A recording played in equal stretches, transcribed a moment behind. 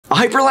A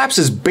hyperlapse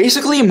is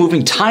basically a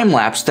moving time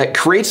lapse that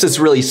creates this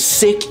really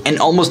sick and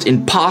almost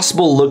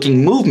impossible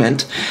looking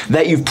movement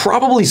that you've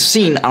probably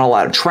seen on a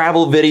lot of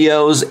travel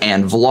videos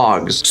and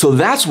vlogs. So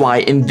that's why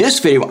in this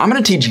video, I'm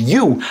gonna teach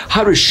you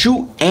how to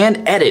shoot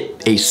and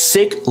edit a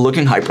sick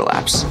looking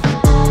hyperlapse.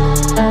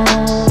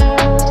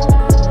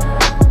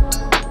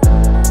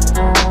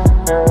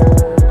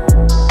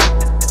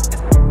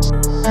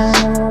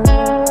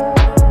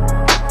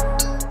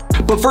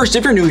 But first,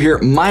 if you're new here,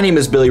 my name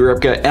is Billy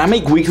Rybka, and I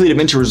make weekly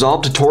DaVinci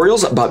Resolve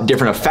tutorials about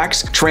different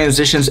effects,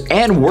 transitions,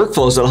 and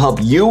workflows that'll help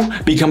you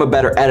become a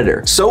better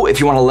editor. So if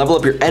you want to level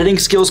up your editing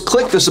skills,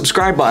 click the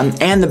subscribe button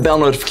and the bell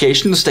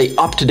notification to stay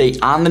up to date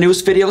on the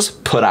newest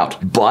videos put out.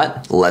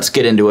 But let's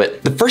get into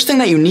it. The first thing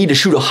that you need to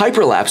shoot a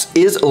hyperlapse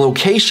is a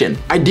location.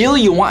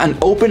 Ideally, you want an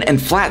open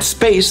and flat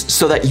space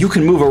so that you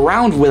can move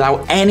around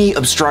without any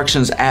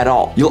obstructions at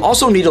all. You'll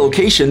also need a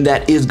location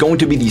that is going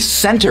to be the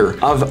center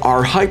of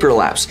our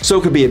hyperlapse. So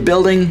it could be a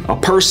building, a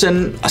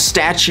person, a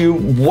statue,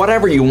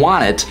 whatever you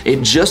want it.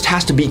 It just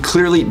has to be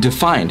clearly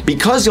defined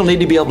because you'll need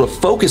to be able to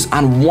focus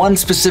on one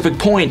specific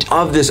point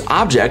of this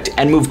object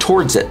and move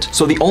towards it.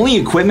 So the only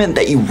equipment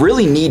that you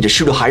really need to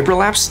shoot a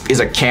hyperlapse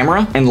is a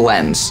camera and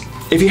lens.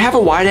 If you have a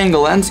wide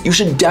angle lens, you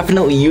should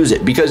definitely use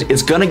it because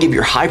it's gonna give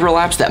your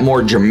hyperlapse that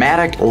more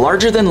dramatic,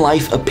 larger than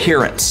life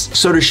appearance.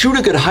 So to shoot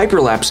a good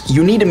hyperlapse,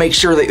 you need to make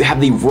sure that you have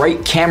the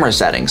right camera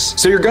settings.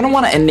 So you're gonna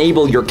wanna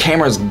enable your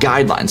camera's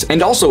guidelines.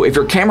 And also, if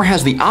your camera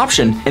has the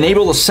option,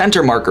 enable the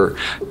center marker.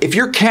 If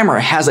your camera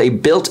has a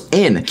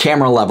built-in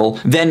camera level,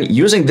 then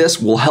using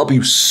this will help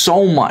you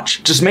so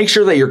much. Just make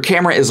sure that your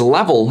camera is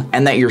level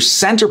and that your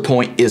center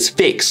point is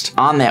fixed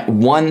on that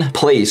one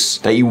place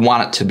that you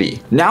want it to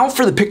be. Now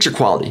for the picture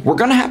quality.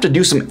 We're gonna have to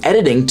do some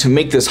editing to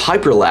make this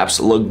hyperlapse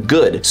look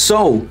good.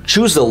 So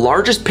choose the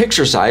largest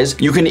picture size.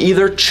 You can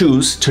either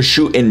choose to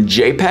shoot in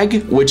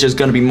JPEG, which is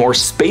gonna be more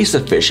space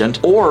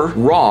efficient, or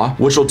RAW,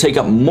 which will take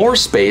up more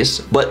space,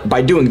 but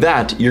by doing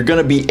that, you're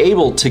gonna be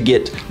able to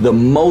get the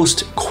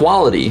most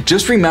quality.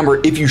 Just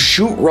remember, if you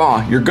shoot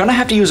RAW, you're gonna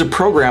have to use a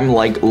program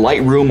like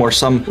Lightroom or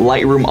some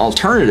Lightroom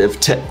alternative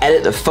to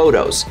edit the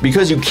photos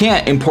because you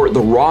can't import the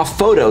RAW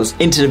photos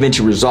into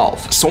DaVinci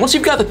Resolve. So once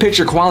you've got the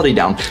picture quality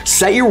down,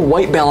 set your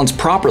white balance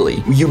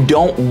properly. You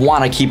don't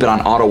want to keep it on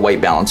auto white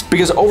balance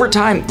because over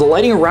time the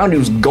lighting around you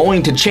is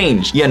going to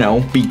change, you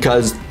know,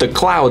 because the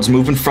clouds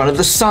move in front of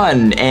the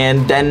sun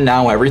and then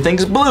now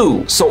everything's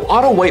blue. So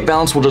auto white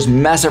balance will just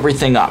mess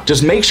everything up.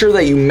 Just make sure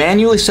that you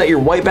manually set your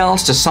white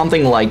balance to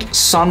something like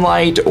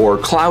sunlight or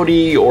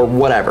cloudy or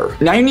whatever.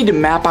 Now you need to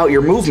map out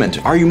your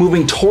movement. Are you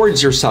moving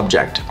towards your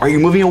subject? Are you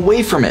moving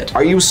away from it?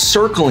 Are you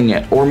circling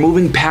it or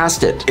moving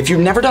past it? If you've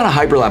never done a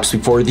hyperlapse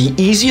before, the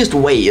easiest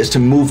way is to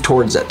move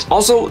towards it.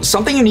 Also,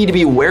 something you need to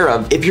be aware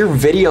of, if your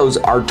videos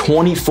are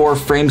 24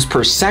 frames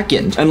per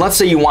second, and let's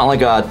say you want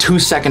like a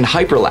 2-second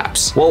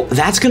hyperlapse, well,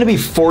 that's gonna be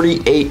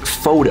 48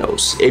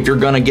 photos if you're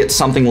gonna get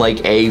something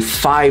like a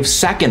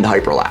 5-second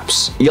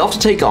hyperlapse. You'll have to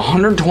take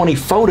 120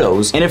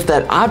 photos, and if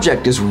that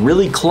object is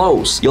really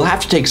close, you'll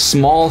have to take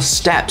small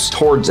steps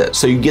towards it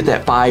so you get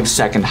that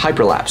 5-second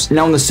hyperlapse.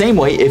 Now in the same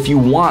way, if you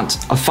want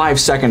a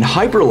 5-second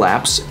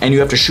hyperlapse and you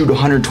have to shoot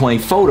 120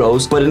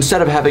 photos, but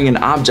instead of having an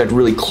object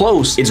really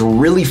close, it's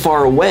really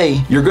far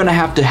away, you're gonna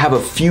have to have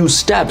a few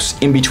steps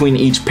in between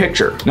each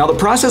picture. Now the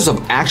process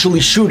of actually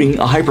shooting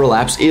a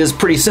hyperlapse is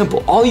pretty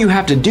simple. All you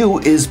have to do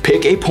is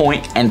pick a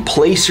point and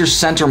place your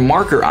center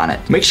marker on it.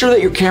 Make sure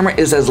that your camera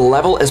is as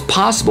level as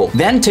possible.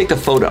 Then take the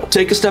photo.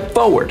 Take a step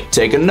forward.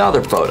 Take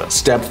another photo.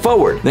 Step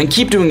forward. Then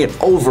keep doing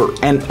it over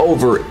and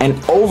over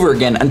and over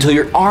again until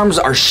your arms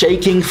are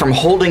shaking from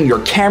holding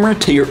your camera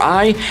to your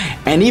eye,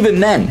 and even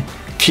then,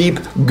 keep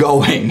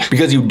going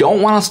because you don't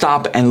want to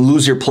stop and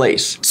lose your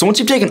place. So once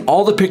you've taken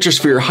all the pictures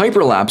for your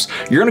hyperlapse,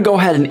 you're gonna go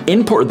ahead and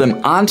import them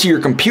onto your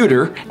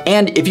computer.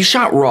 And if you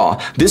shot RAW,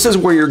 this is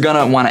where you're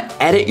gonna want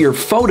to edit your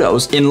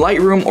photos in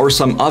Lightroom or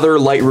some other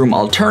Lightroom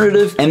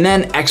alternative and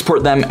then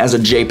export them as a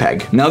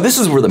JPEG. Now this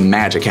is where the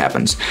magic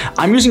happens.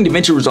 I'm using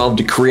DaVinci Resolve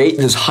to create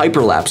this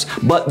hyperlapse,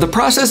 but the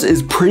process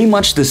is pretty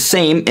much the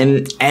same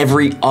in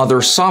every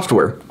other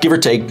software, give or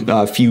take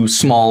a few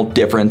small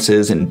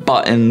differences in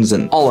buttons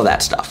and all of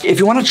that stuff. If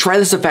you want to try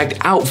this effect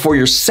out for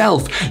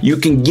yourself, you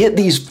can get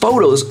these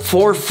photos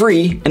for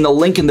free in the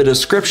link in the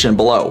description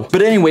below.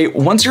 But anyway,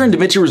 once you're in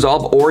DaVinci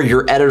Resolve or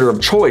your editor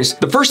of choice,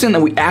 the first thing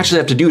that we actually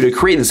have to do to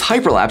create this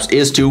hyperlapse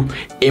is to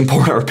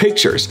import our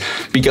pictures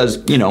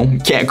because, you know, you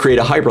can't create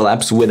a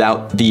hyperlapse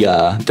without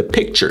the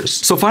pictures.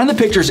 So find the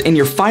pictures in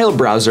your file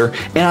browser,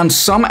 and on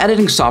some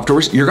editing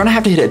softwares, you're gonna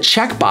have to hit a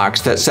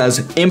checkbox that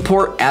says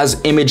import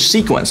as image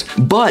sequence.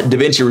 But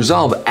DaVinci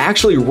Resolve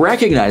actually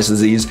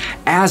recognizes these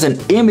as an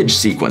image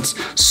sequence.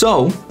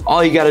 So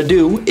all you gotta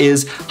do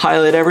is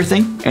highlight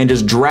everything and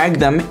just drag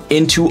them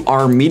into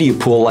our media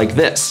pool like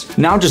this.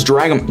 Now just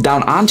drag them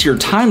down onto your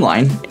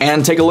timeline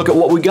and take a look at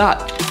what we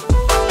got.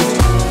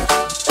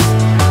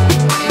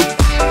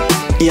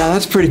 Yeah,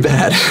 that's pretty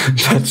bad.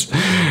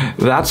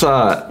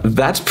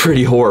 That's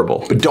pretty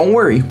horrible. But don't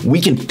worry, we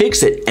can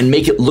fix it and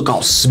make it look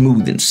all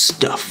smooth and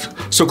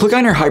stuff. So click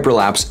on your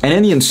hyperlapse, and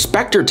in the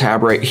inspector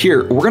tab right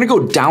here, we're gonna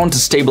go down to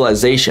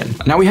stabilization.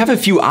 Now we have a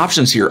few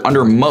options here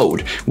under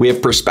mode. We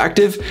have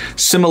perspective,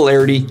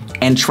 similarity,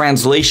 and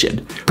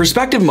translation.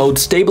 Perspective mode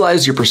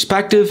stabilizes your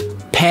perspective,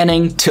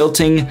 panning,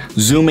 tilting,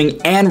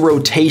 zooming, and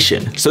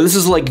rotation. So this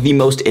is like the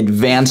most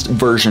advanced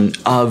version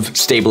of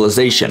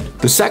stabilization.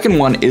 The second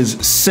one is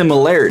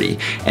similarity,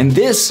 and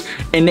this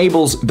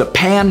enables the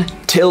pan,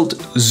 tilt,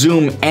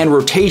 zoom, and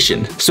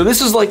rotation. So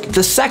this is like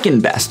the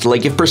second best.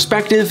 Like if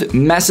perspective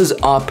messes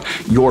up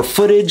your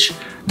footage,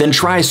 then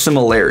try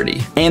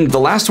similarity. And the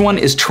last one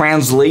is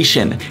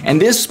translation, and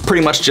this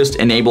pretty much just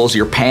enables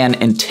your pan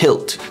and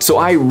tilt. So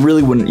I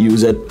really wouldn't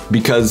use it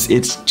because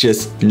it's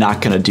just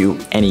not gonna do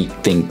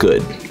anything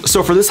good.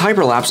 So for this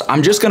hyperlapse,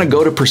 I'm just gonna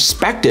go to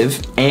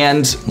perspective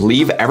and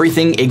leave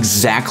everything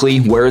exactly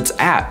where it's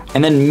at.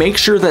 And then make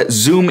sure that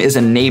zoom is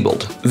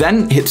enabled.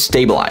 Then hit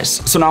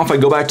stabilize. So now if I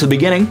go back to the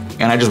beginning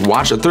and I just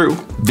watch it through,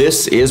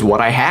 this is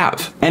what I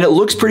have. And it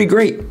looks pretty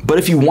great. But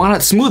if you want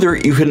it smoother,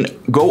 you can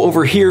go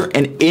over here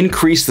and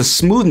increase the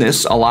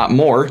smoothness a lot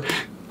more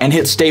and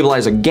hit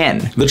stabilize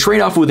again. The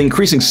trade-off with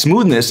increasing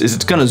smoothness is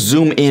it's gonna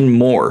zoom in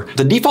more.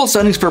 The default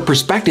settings for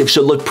perspective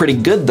should look pretty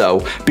good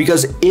though,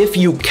 because if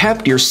you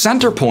kept your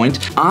center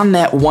point on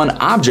that one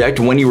object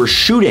when you were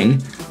shooting,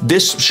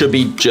 this should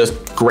be just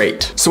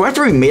great. So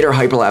after we made our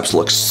hyperlapse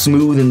look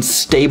smooth and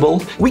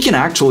stable, we can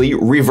actually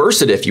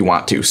reverse it if you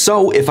want to.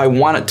 So if I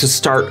want it to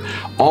start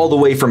all the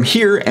way from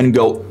here and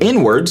go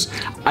inwards,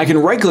 I can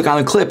right click on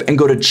the clip and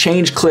go to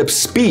change clip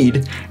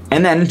speed,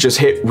 and then just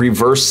hit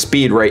reverse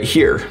speed right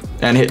here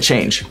and hit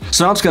change.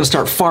 So now it's gonna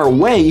start far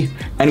away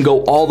and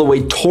go all the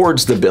way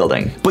towards the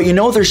building. But you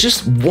know, there's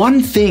just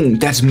one thing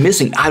that's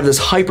missing out of this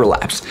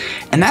hyperlapse,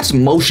 and that's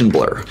motion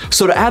blur.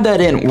 So to add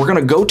that in, we're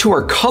gonna go to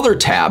our color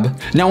tab.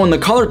 Now in the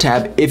color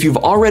tab, if you've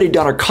already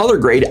done a color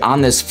grade on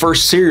this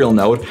first serial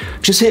node,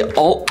 just hit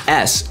Alt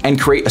S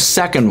and create a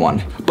second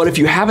one. But if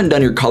you haven't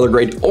done your color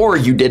grade or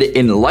you did it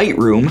in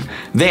Lightroom,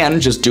 then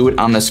just do it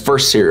on this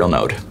first serial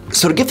node.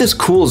 So to get this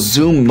cool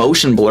zoom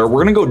motion blur,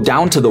 we're gonna go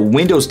down to the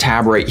Windows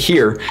tab right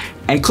here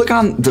and click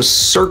on the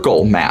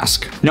circle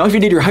mask. Now, if you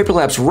did your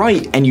hyperlapse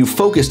right and you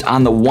focused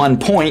on the one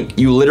point,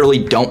 you literally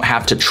don't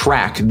have to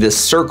track this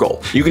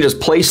circle. You can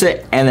just place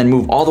it and then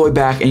move all the way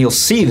back, and you'll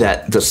see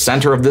that the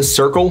center of this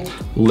circle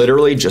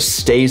literally just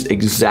stays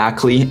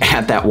exactly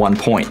at that one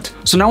point.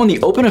 So now in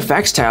the Open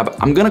Effects tab,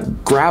 I'm gonna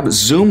grab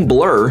Zoom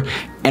Blur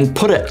and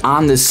put it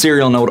on this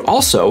serial node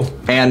also.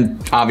 And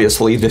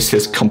obviously this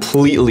is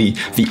completely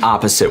the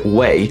opposite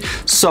way.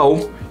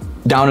 So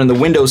down in the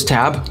Windows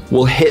tab,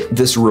 we'll hit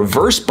this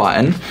reverse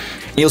button.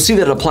 You'll see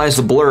that it applies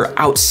the blur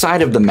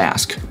outside of the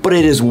mask, but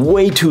it is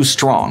way too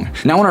strong.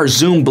 Now in our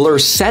zoom blur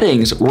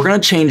settings, we're gonna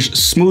change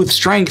smooth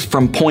strength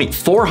from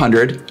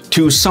 0.400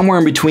 to somewhere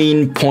in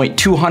between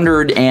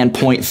 0.200 and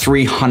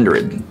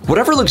 0.300.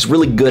 Whatever looks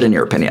really good in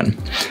your opinion.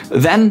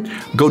 Then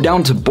go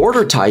down to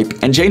border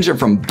type and change it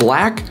from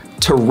black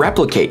to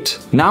replicate.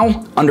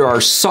 Now, under our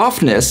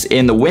softness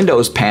in the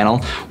Windows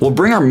panel, we'll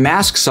bring our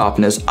mask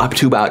softness up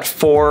to about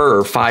 4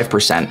 or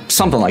 5%,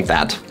 something like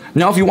that.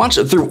 Now, if you watch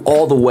it through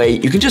all the way,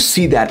 you can just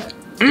see that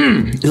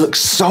it looks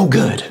so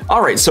good.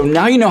 All right, so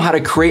now you know how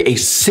to create a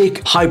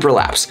sick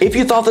hyperlapse. If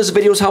you thought this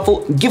video was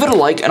helpful, give it a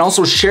like and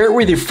also share it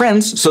with your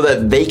friends so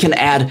that they can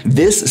add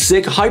this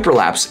sick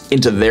hyperlapse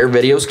into their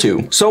videos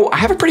too. So I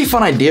have a pretty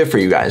fun idea for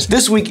you guys.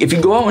 This week, if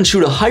you go out and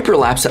shoot a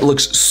hyperlapse that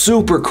looks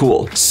super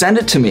cool, send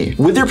it to me.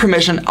 With your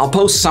permission, I'll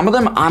post some of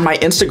them on my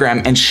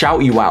Instagram and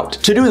shout you out.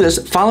 To do this,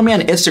 follow me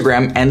on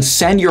Instagram and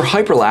send your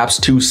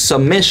hyperlapse to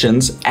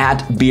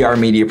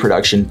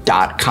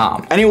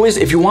submissions@brmediaproduction.com. Anyways,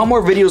 if you want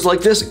more videos like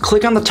this,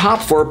 click on the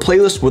top for a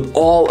playlist with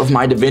all of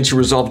my DaVinci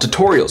Resolve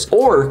tutorials,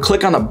 or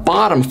click on the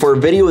bottom for a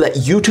video that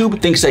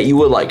YouTube thinks that you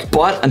would like.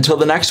 But until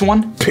the next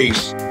one,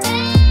 peace.